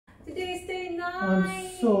today's date night. I'm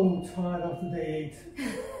so tired after day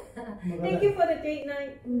 8. Thank you for the date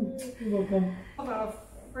night. You're welcome. Our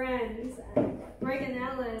friends, Greg and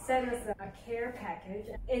Ellen, sent us a care package.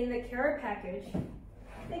 In the care package,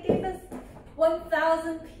 they gave us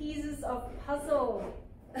 1,000 pieces of puzzle.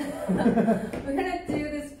 We're gonna do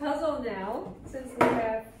this puzzle now since we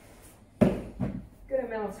have good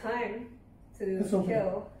amount of time to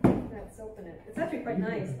kill. Let's open it. It's actually quite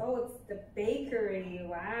nice. Oh, it's the bakery.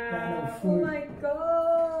 Wow. Oh my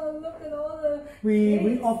god. Look at all the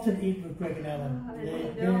we often eat with Greg and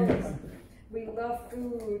Ellen. We love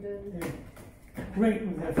food. And great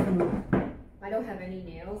with their food. I don't have any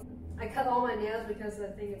nails. I cut all my nails because I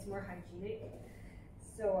think it's more hygienic.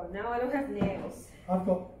 So now I don't have nails. I've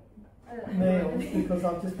got nails because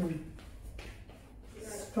I've just been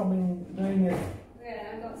learning it.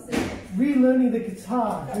 Yeah, I've got scissors. Relearning the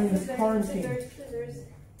guitar during this quarantine. Scissors.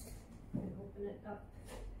 Open it up.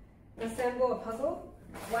 Assemble a puzzle.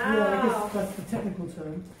 Wow. Yeah, I guess that's the technical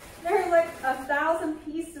term. There are like 1,000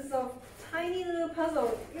 pieces of tiny little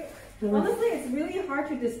puzzle. Honestly, it's really hard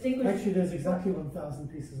to distinguish. Actually, there's exactly 1,000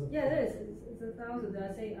 pieces of. Yeah, it is. It's 1,000. Did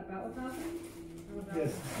I say about 1,000?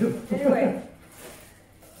 Yes. Anyway,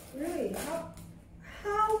 really,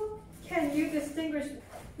 how can you distinguish?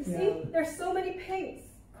 You see, there's so many pinks.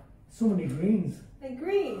 So many greens. And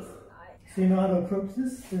greens. So you know how to approach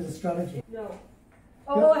this? There's a strategy. No.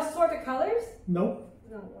 Oh, I sort the colors? Nope.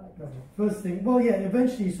 No, what? No. First thing, well, yeah,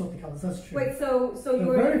 eventually you sort the colors. That's true. Wait, so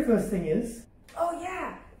the very first thing is. Oh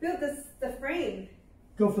yeah, build the frame.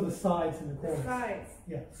 Go for the sides and the corners. The sides.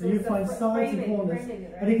 Yeah. So you find sides and corners,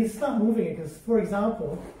 and you can start moving it. Because, for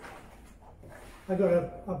example, I got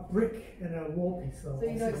a brick and a wall piece. So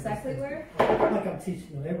you know exactly where? Like I'm teaching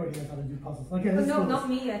you. Everybody knows how to do puzzles. Okay. Oh, no, not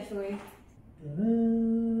me actually.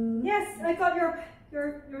 Yes, I got your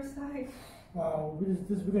side. Wow, we're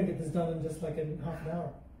gonna get this done in just like in half an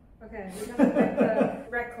hour. Okay, we're gonna get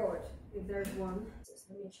the record if there's one. Just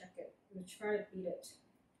let me check it. I'm gonna try to beat it.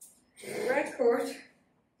 Record.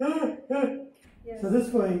 Yes. So this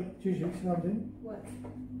way, JuJu, see what I'm doing? What?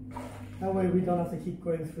 That way we don't have to keep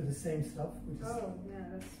going through the same stuff. Oh, yeah,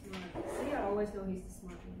 that's smart. See, I always know he's the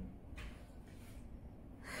smart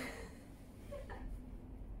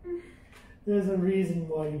one. There's a reason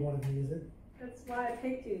why you wanted to use it. That's why I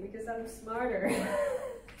picked you, because I'm smarter.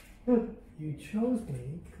 You chose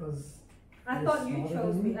me because I thought you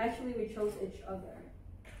chose me. Actually, we chose each other.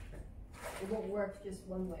 It won't work just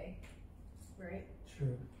one way, right?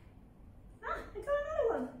 True. Ah, I got another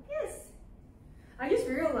one. Yes. I just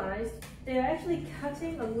realized they're actually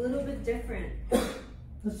cutting a little bit different.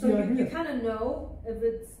 So you kind of know if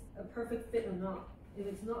it's a perfect fit or not. If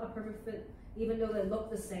it's not a perfect fit, even though they look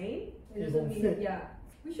the same, it doesn't mean fit. Yeah.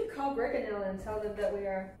 We should call Greg and Ellen and tell them that we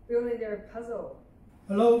are building their puzzle.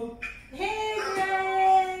 Hello. Hey,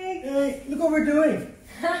 Greg! Hey, look what we're doing.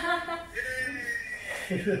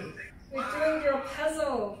 We're doing your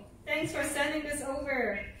puzzle. Thanks for sending this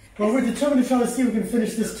over. Well, we're determined to try to see if we can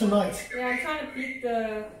finish this tonight. Yeah, I'm trying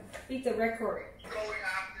to beat the record.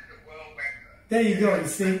 There you go, you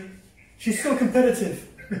see? She's so competitive.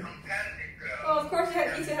 Well, of course you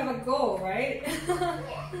need to have a goal, right? So,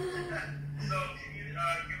 can you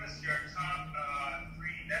give us your top 3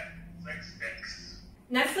 Netflix picks?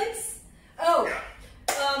 Netflix? Oh,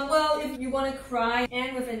 yeah. Well, if you want to cry,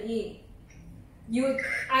 and with an E.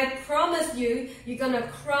 I promise you're gonna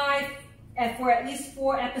cry for at least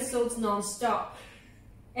 4 episodes non-stop.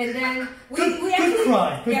 And then we actually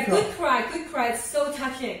good cry. It's so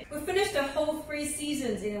touching. We finished the whole 3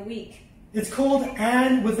 seasons in a week. It's called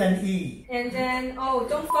Anne with an E. And then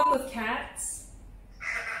don't fuck with cats.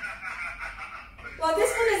 Well,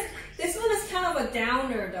 this one is kind of a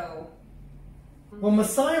downer though. Well,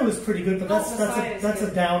 Messiah was pretty good, but that's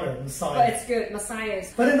a downer. Messiah. But it's good. Messiah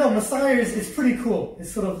is. But no, Messiah is pretty cool.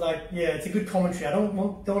 It's sort of like it's a good commentary. I don't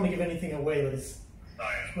want to give anything away, but it's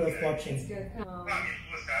worth watching. It's good.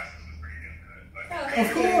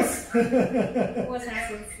 Of course.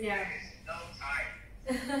 Assassins, yeah.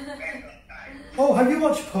 Oh, have you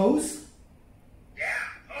watched Pose? Yeah.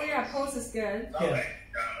 Oh yeah, Pose is good. Yeah.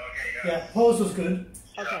 Yeah, Pose was good.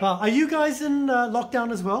 Okay. Are you guys in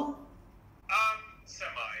lockdown as well?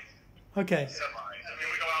 Semi. Okay. Semi. I mean,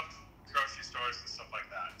 we go out to grocery stores and stuff like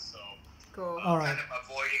that, so. Cool. All right. Kind of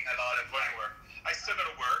avoiding a lot of work. I still go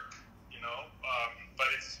to work, but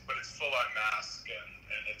it's full on mask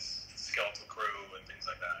and it's skeletal crew and things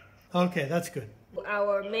like that. Okay, that's good.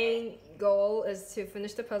 Our main goal is to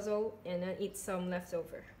finish the puzzle and then eat some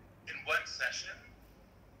leftover. In one session?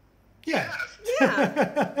 Yeah.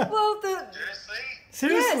 Yeah. Well,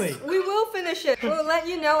 Seriously? Yes, we will finish it. We'll let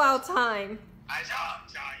you know our time.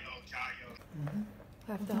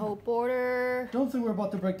 Have the whole border. Don't think we're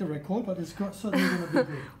about to break the record, but it's certainly going to be good.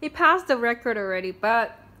 We passed the record already,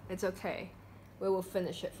 but it's okay. We will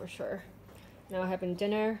finish it for sure. Now having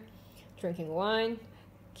dinner, drinking wine,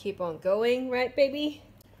 keep on going, right, baby?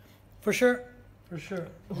 For sure. For sure.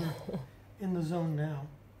 We're in the zone now.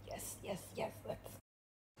 Yes, yes, yes.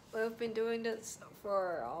 We've been doing this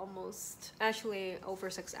for almost, actually over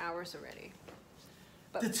 6 hours already.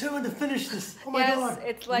 But determined to finish this. Oh my yes, God.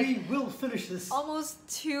 It's like we will finish this. Almost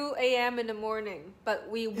 2 a.m. in the morning, but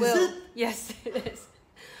we will. Is it? Yes, it is.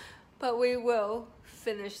 But we will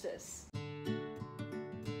finish this.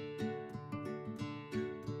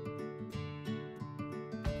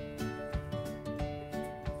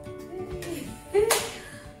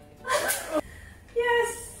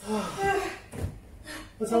 Yes.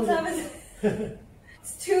 What time is it?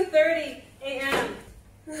 It's 2:30 a.m.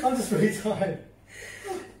 I'm just really tired.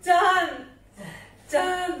 Done!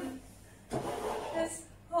 Done! This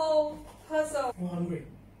whole puzzle. I'm hungry.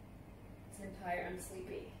 I'm tired, I'm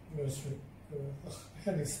sleepy. I'm going to sleep. I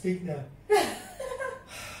can't even speak now.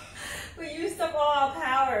 We used up all our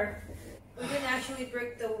power. We didn't actually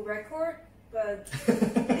break the record, but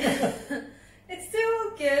it's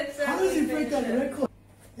still good. So how does he break that record?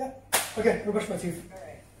 Yeah. Okay, I'll brush my teeth.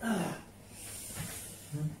 Alright.